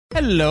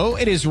Hello,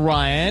 it is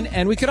Ryan,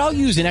 and we could all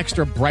use an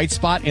extra bright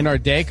spot in our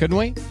day, couldn't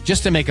we?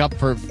 Just to make up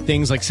for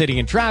things like sitting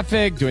in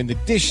traffic, doing the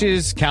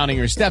dishes, counting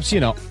your steps,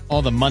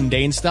 all the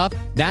mundane stuff.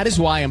 That is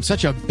why I'm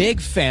such a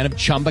big fan of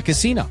Chumba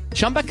Casino.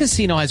 Chumba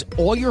Casino has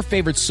all your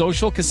favorite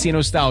social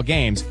casino-style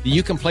games that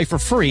you can play for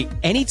free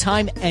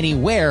anytime,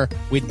 anywhere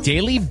with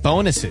daily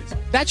bonuses.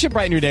 That should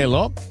brighten your day a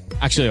little.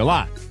 Actually, a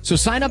lot. So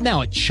sign up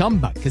now at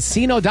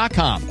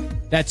ChumbaCasino.com.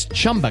 That's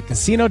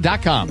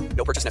ChumbaCasino.com.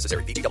 No purchase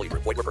necessary. VGW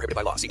Group. Void where prohibited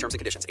by law. See terms and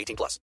conditions.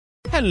 18+.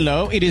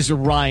 Hello, it is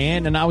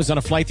Ryan, and I was on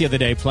a flight the other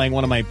day playing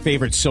one of my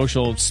favorite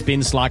social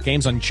spin slot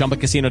games on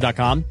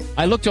ChumbaCasino.com.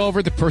 I looked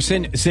over the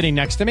person sitting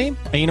next to me,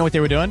 and you know what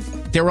they were doing?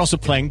 They were also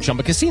playing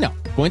Chumba Casino.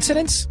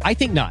 Coincidence? I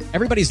think not.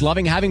 Everybody's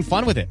loving having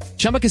fun with it.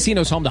 Chumba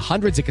Casino is home to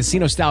hundreds of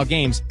casino-style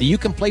games that you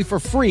can play for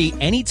free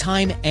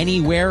anytime,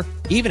 anywhere,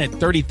 even at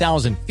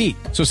 30,000 feet.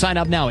 So sign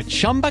up now at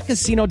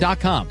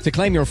ChumbaCasino.com to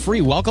claim your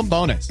free welcome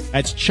bonus.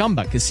 That's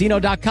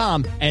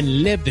ChumbaCasino.com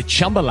and live the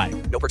Chumba life.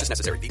 No purchase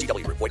necessary.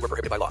 VGW Group. Void where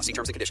prohibited by law. See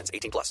terms and conditions.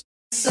 18+.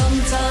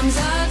 Sometimes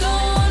I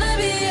don't wanna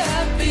be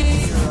happy.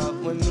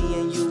 When me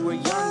and you were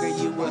younger,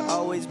 you would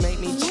always make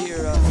me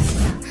cheer up.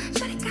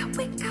 Shawty got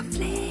wicked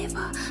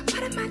flavor,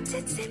 part of my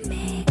tits and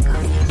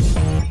makeup.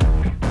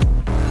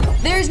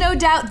 There's no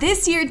doubt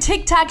this year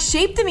TikTok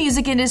shaped the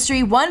music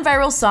industry one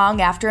viral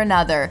song after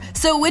another.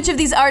 So which of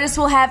these artists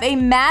will have a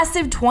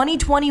massive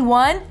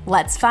 2021?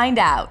 Let's find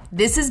out.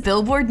 This is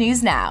Billboard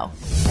News Now.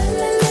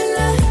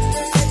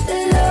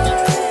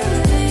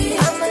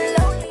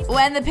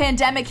 When the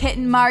pandemic hit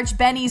in March,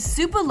 Benny's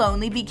Super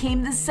Lonely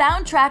became the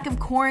soundtrack of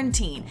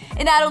quarantine.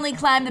 It not only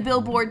climbed the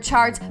Billboard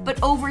charts,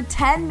 but over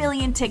 10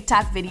 million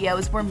TikTok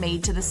videos were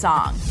made to the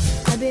song.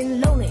 I've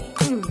been lonely.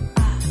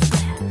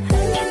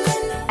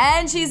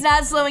 And she's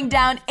not slowing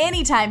down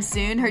anytime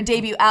soon. Her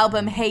debut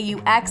album, Hey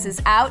You X,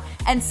 is out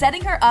and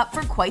setting her up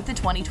for quite the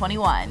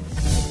 2021.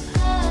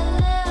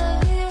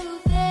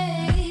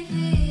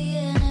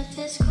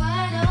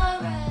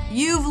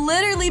 You've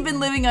literally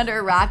been living under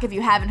a rock if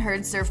you haven't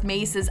heard Surf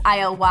Mace's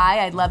ILY,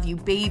 I Love You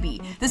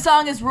Baby. The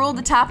song has ruled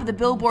the top of the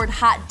Billboard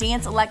Hot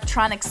Dance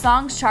Electronic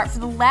Songs chart for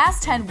the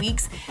last 10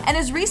 weeks, and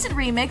his recent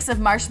remix of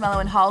Marshmello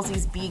and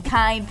Halsey's Be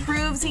Kind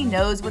proves he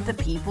knows what the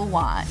people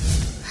want.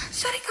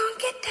 Shawty gon'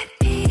 get that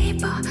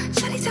paper.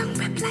 Shawty tongue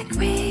rip like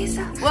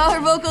razor. Well, her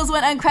vocals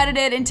went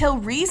uncredited until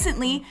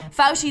recently.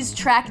 Fauci's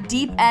track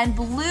Deep End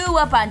blew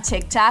up on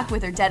TikTok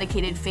with her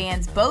dedicated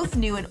fans, both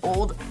new and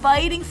old,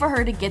 fighting for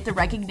her to get the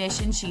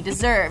recognition she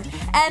deserved.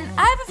 And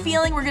I have a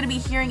feeling we're going to be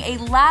hearing a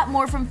lot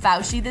more from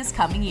Fauci this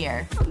coming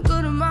year. I'm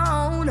good on my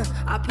own.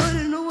 I put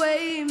it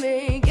away,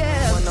 man.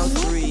 Yeah.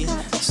 103.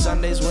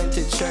 Sundays went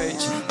to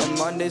church, and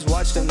Mondays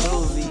watched a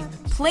movie.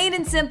 Plain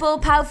and simple,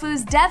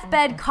 Powfu's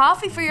Deathbed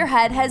Coffee for Your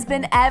Head has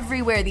been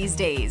everywhere these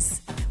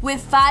days. With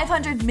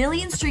 500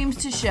 million streams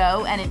to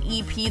show and an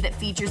EP that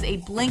features a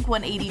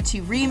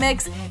Blink-182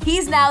 remix,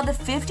 he's now the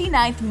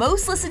 59th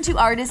most listened to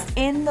artist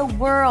in the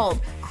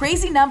world.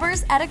 Crazy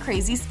numbers at a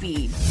crazy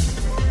speed.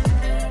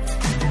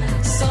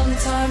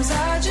 Sometimes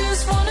I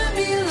just wanna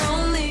be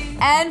lonely.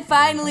 And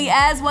finally,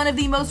 as one of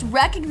the most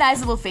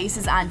recognizable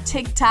faces on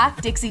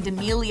TikTok, Dixie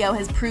D'Amelio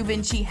has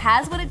proven she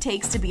has what it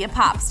takes to be a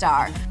pop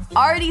star.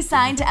 Already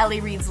signed to Ellie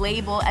Reed's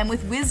label, and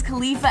with Wiz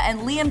Khalifa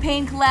and Liam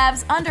Payne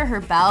collabs under her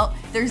belt,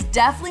 there's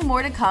definitely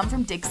more to come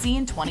from Dixie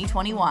in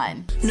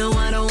 2021. No,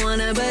 I don't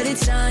wanna, but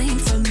it's time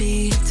for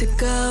me to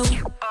go.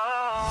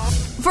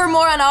 For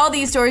more on all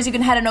these stories, you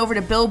can head on over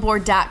to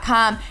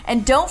Billboard.com,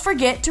 and don't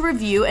forget to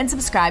review and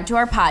subscribe to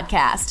our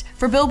podcast.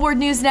 For Billboard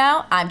News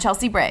Now, I'm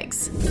Chelsea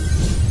Briggs.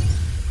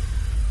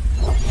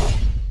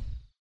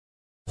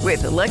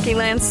 With the Lucky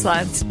Land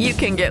Slots, you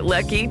can get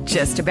lucky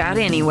just about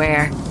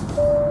anywhere.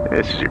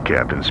 This is your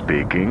captain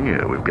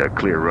speaking. We've got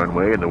clear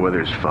runway and the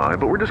weather's fine,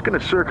 but we're just going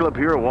to circle up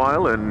here a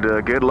while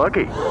and get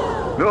lucky.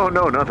 No,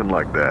 nothing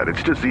like that.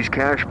 It's just these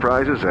cash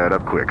prizes add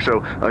up quick.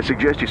 So I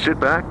suggest you sit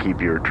back, keep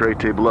your tray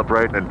table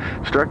upright, and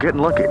start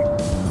getting lucky.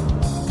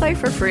 Play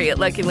for free at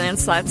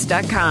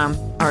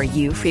LuckyLandSlots.com. Are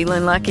you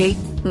feeling lucky?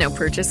 No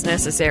purchase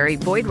necessary.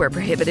 Void where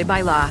prohibited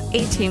by law.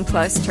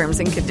 18+ terms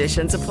and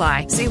conditions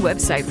apply. See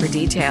website for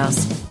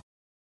details.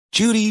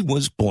 Judy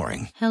was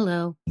boring.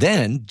 Hello.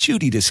 Then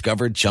Judy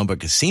discovered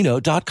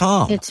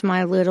ChumbaCasino.com. It's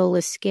my little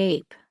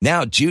escape.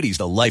 Now Judy's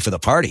the life of the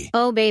party.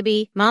 Oh,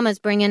 baby, mama's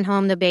bringing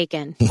home the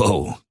bacon.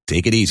 Whoa,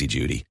 take it easy,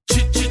 Judy.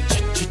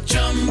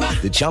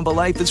 The Chumba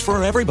life is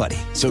for everybody.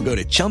 So go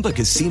to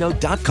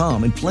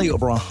ChumbaCasino.com and play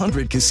over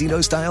 100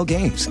 casino-style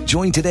games.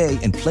 Join today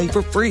and play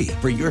for free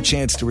for your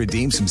chance to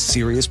redeem some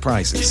serious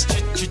prizes.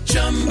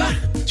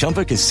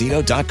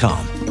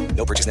 ChumbaCasino.com.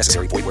 No purchase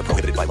necessary. Void where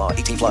prohibited by law.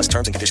 18+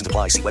 terms and conditions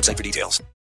apply. See website for details.